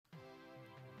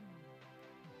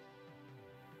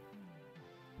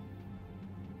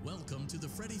Welcome to the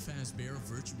Freddy Fazbear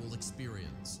Virtual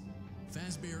Experience.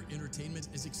 Fazbear Entertainment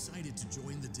is excited to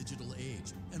join the digital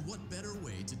age, and what better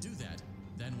way to do that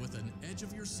than with an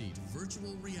edge-of-your-seat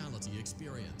virtual reality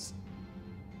experience.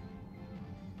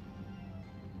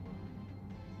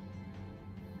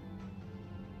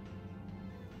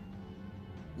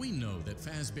 We know that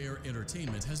Fazbear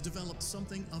Entertainment has developed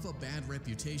something of a bad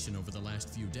reputation over the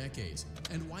last few decades,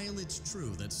 and while it's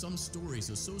true that some stories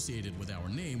associated with our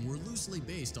name were loosely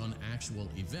based on actual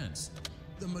events,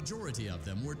 the majority of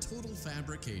them were total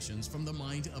fabrications from the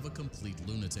mind of a complete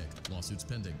lunatic. Lawsuits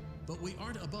pending. But we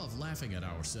aren't above laughing at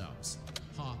ourselves.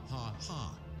 Ha ha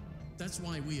ha. That's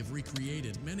why we have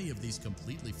recreated many of these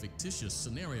completely fictitious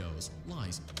scenarios,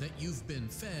 lies that you've been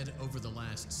fed over the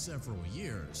last several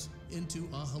years, into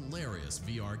a hilarious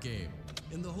VR game,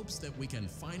 in the hopes that we can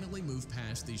finally move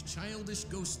past these childish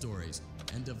ghost stories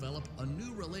and develop a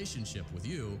new relationship with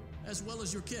you, as well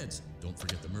as your kids. Don't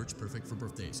forget the merch, perfect for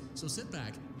birthdays. So sit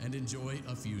back and enjoy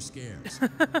a few scares.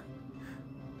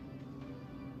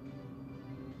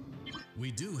 We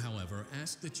do, however,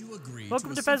 ask that you agree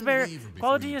Welcome to Fazbear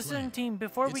Quality Ascending Team.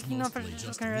 Before we can offer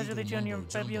to congratulate you on your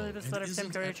fabulous letter of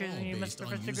temperature, you must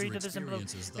first agree to this envelope.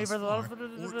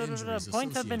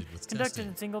 Points have been conducted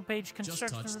in single-page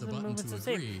constructions of the movements of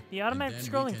safe. The automatic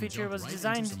scrolling feature was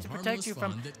designed to protect you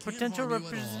from potential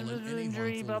representative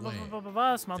injury, blah blah blah blah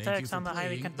blah. Small text on the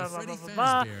highly blah blah blah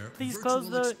blah. Please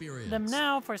close them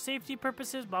now for safety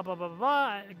purposes, blah blah blah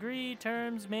blah. Agree,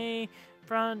 terms may...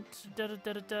 Front,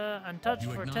 untouched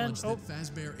for 10. You acknowledge that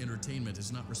Fazbear Entertainment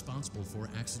is not responsible for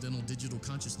accidental digital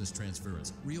consciousness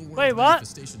transference, real-world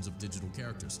manifestations of digital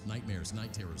characters, nightmares,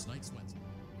 night terrors, night sweats.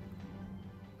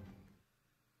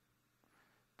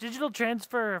 Digital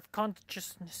transfer of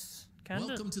consciousness.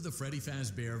 Welcome to the Freddy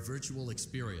Fazbear Virtual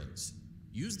Experience.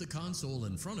 Use the console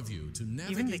in front of you to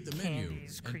navigate the menu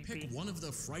and pick one of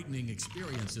the frightening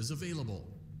experiences available.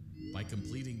 By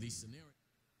completing these scenarios.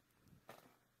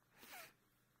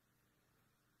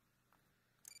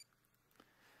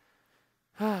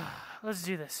 Let's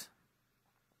do this.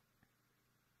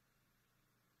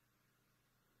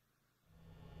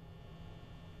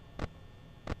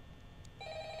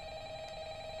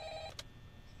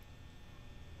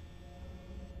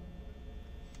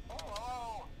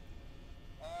 Hello.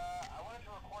 I wanted to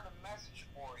record a message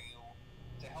for you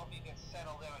to help you get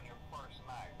settled in on your first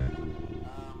night.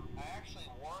 I actually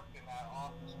worked in that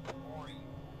office before you.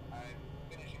 I'm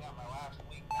finishing up my last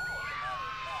week now, as a matter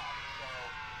of fact, so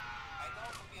I know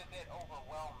it can be a bit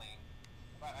overwhelming,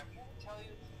 but I'm here to tell you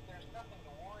there's nothing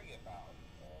to worry about.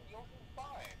 You'll do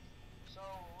fine. So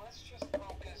let's just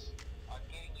focus on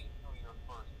getting you through your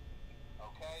first week,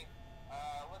 okay?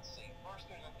 Let's see. First,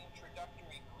 there's an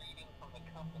introductory greeting from the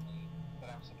company that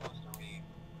I'm supposed to read.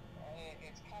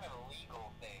 It's kind of a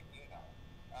legal thing, you know.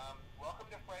 Welcome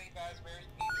to Freddy Fazbear's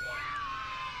Pizza,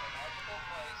 a magical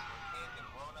place for kids and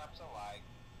grown-ups alike,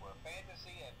 where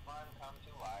fantasy and fun come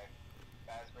to life.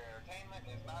 Fazbear Entertainment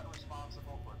is not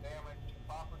responsible for damage to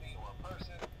property or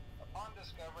person. Upon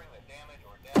discovering that damage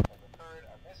or death has occurred,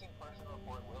 a missing person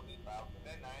report will be filed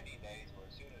within 90 days or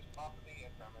as soon as property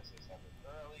and premises have been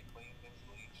thoroughly cleaned and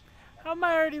bleached. How am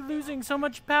I already losing so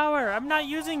much power? I'm not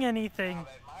using anything. Now,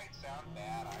 that might sound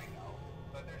bad, I know,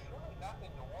 but there's really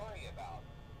nothing to worry about.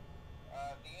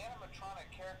 The animatronic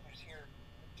characters here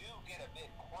do get a bit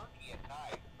quirky at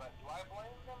night, but do I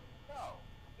blame them? No.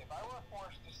 If I were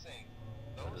forced to sing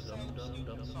those same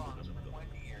stupid songs for 20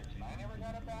 years and I never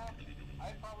got it back,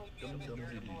 I'd probably be a bit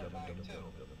irritable at night too.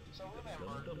 So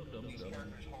remember, these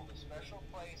characters hold a special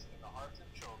place in the hearts of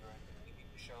children and we need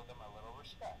to show them a little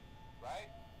respect, right?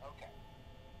 Okay.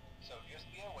 So just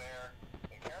be aware,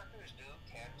 the characters do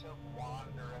tend to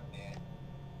wander a bit.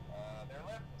 They're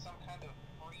left in some kind of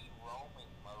free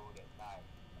roaming mode at night.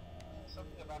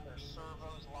 Something about their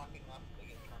servos locking up if they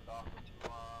get turned off for too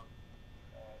long.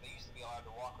 They used to be allowed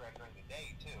to walk around during the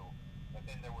day too, but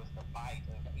then there was the bite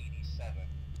of 87.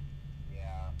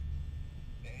 Yeah,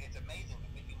 it's amazing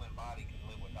that the human body can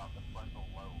live without the frontal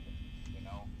lobe, you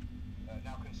know?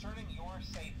 Now concerning your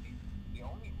safety, the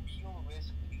only real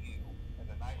risk to you as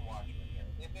a night watchman here,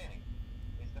 if any,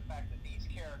 is the fact that these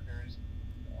characters,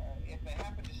 if they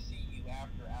happen to see you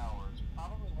after hours,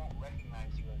 probably won't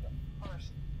recognize you as a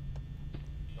person.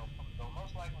 They'll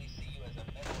most likely see you as a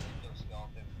metal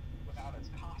endoskeleton without its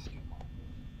costume on.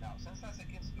 Now, since that's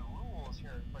against the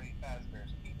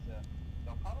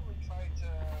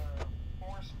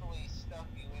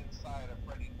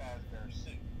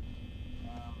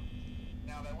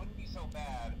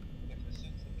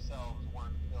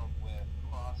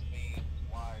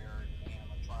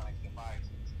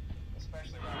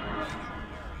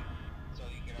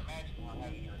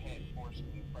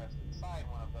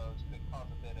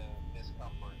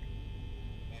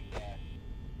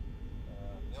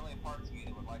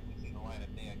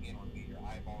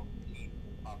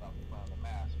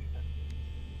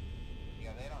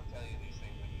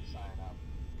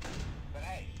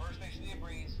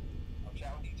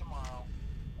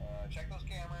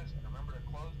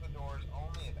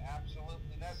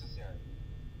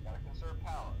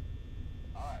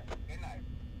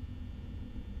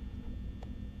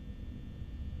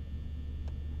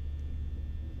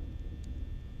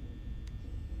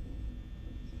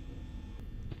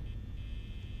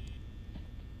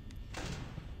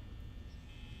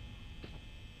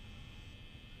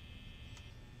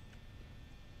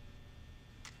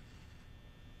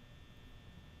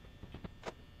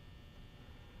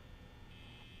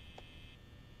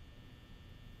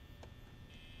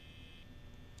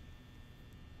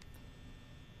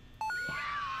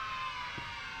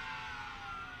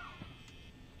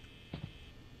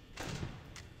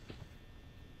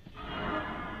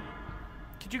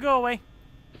Could you go away?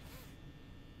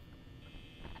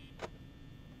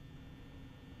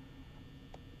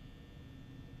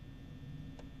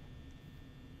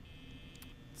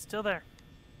 It's still there.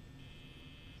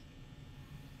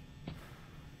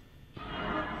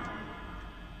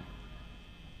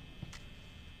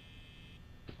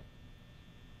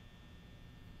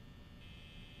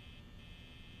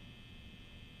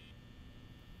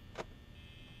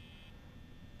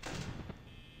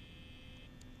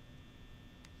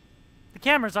 The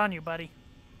camera's on you, buddy.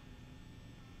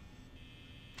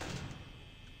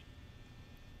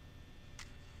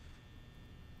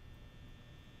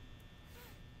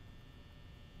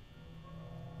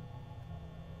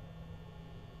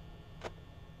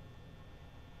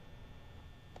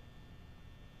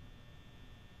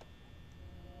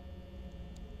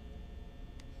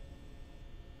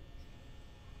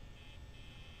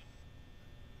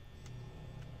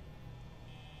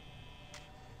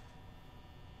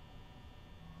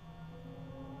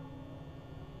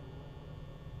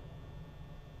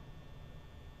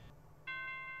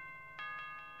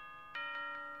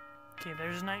 Okay,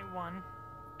 there's night one.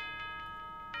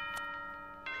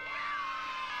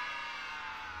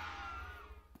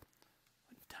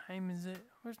 What time is it?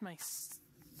 Where's my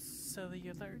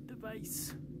cellular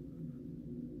device?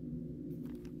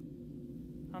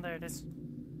 Oh, there it is.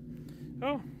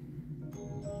 Oh.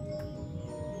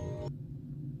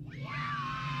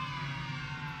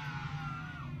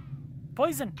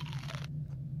 Poison!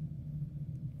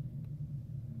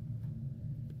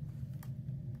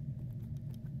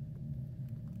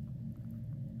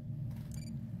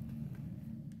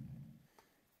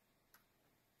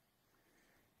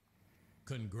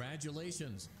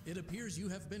 Congratulations! It appears you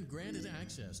have been granted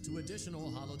access to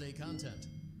additional holiday content.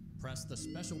 Press the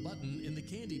special button in the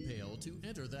candy pail to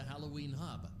enter the Halloween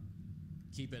hub.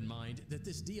 Keep in mind that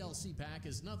this DLC pack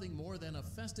is nothing more than a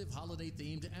festive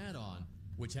holiday-themed add-on,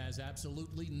 which has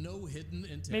absolutely no hidden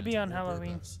intent. Maybe on or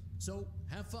Halloween. purpose. So,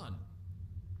 have fun.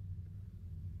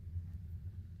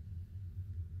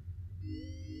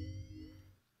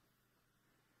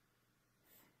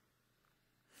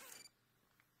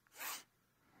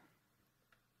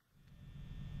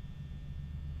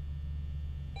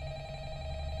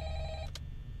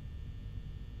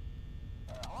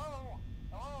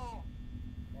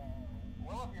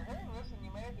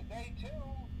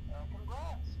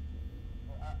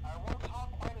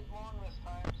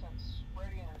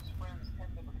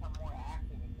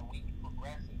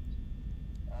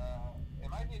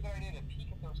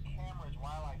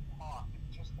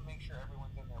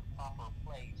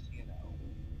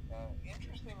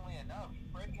 Interestingly enough,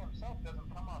 Freddy himself doesn't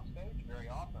come off stage very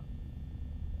often.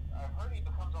 I've heard he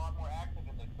becomes a lot more active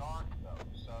in the dark, though,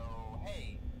 so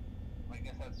hey, I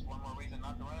guess that's one more reason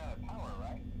not to run out of power,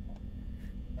 right?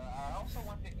 I also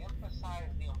want to emphasize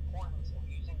the importance of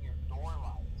using your door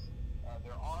lights.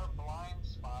 There are blind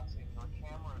spots in your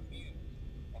camera views,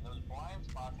 and those blind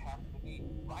spots happen to be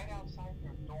right outside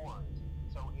your doors.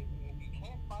 So if you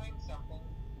can't find something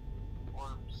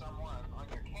or someone on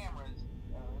your cameras,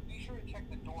 be sure to check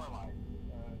the door light.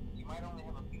 You might only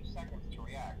have a few seconds to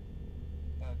react.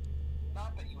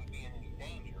 Not that you would be in any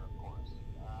danger, of course.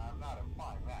 I'm not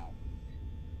implying that.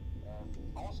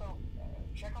 Also,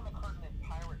 check on the curtain in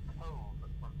Pirate Cove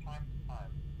from time to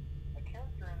time. A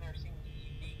character in there seems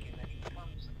unique in that he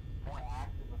becomes more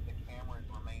active if the cameras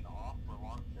remain off for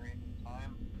long periods of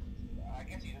time. I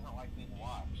guess he doesn't like being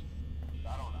watched.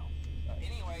 I don't know.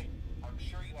 Anyway, I'm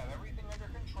sure you have everything under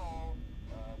control.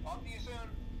 Talk to you soon.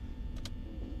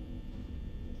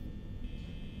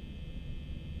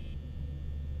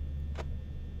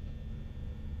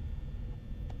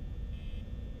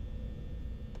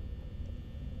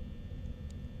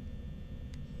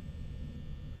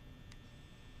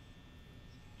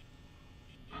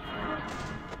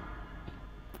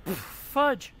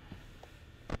 Fudge!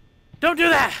 Don't do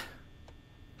that!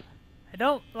 I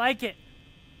don't like it.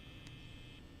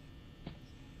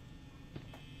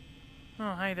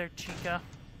 Oh, hi there, Chica.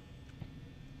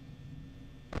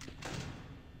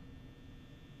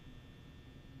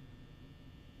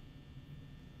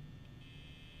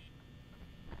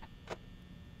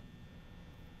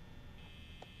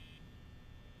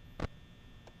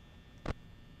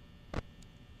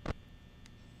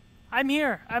 I'm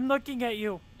here. I'm looking at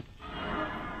you.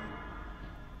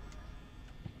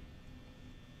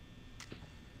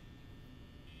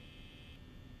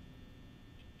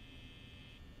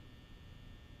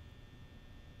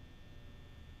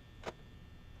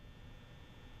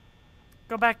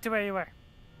 Go back to where you were.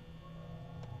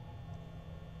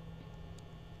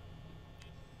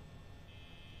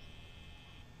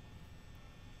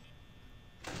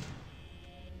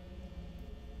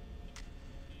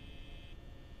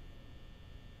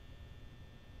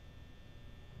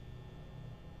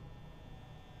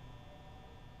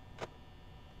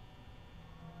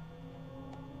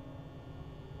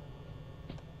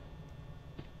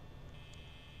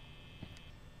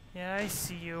 Yeah, I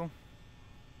see you.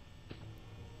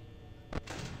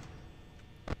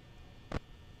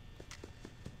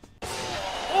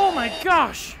 Oh my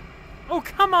gosh! Oh,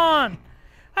 come on!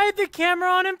 I had the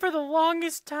camera on him for the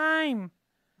longest time.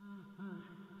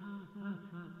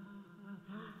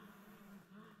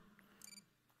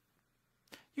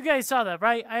 You guys saw that,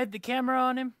 right? I had the camera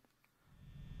on him.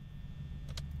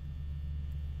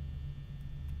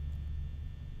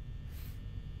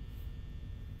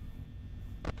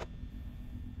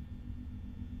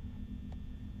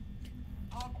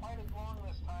 Not quite as long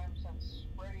this time, since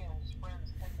Freddy and his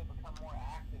friends tend to become more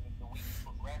active as the week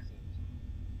progresses.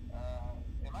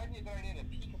 It might be a good idea to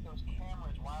peek at those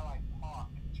cameras while I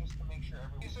talk, just to make sure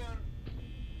everyone... See you soon!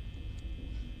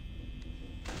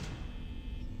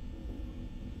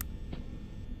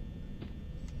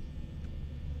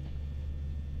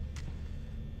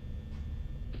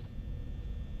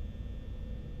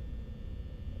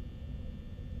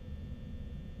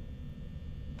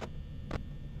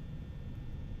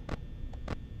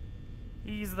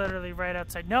 He's literally right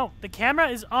outside. No, the camera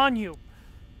is on you.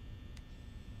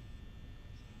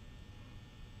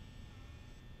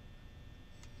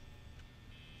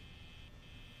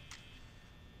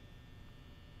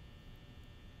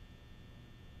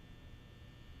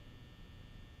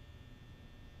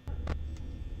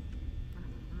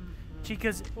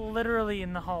 Chica's literally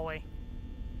in the hallway.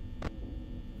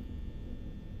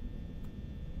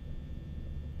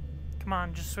 Come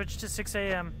on, just switch to 6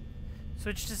 a.m.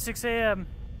 Switch to 6 a.m.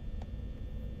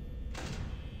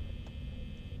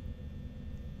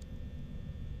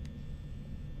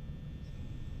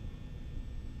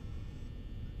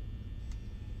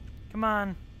 Come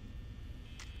on.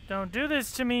 Don't do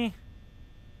this to me.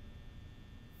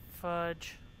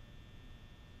 Fudge.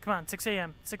 Come on, 6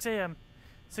 a.m. 6 a.m.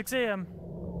 6 a.m.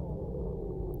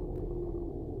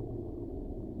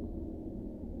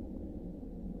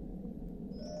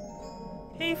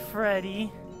 Hey,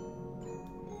 Freddy.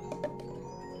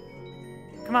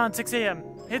 Come on, 6 a.m.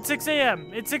 Hit 6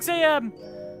 a.m. It's 6 a.m.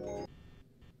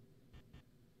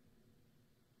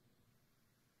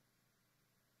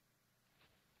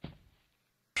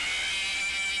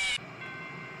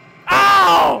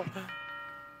 Ow!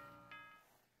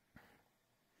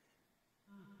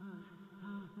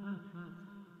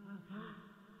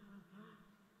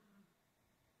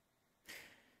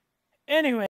 Anyway.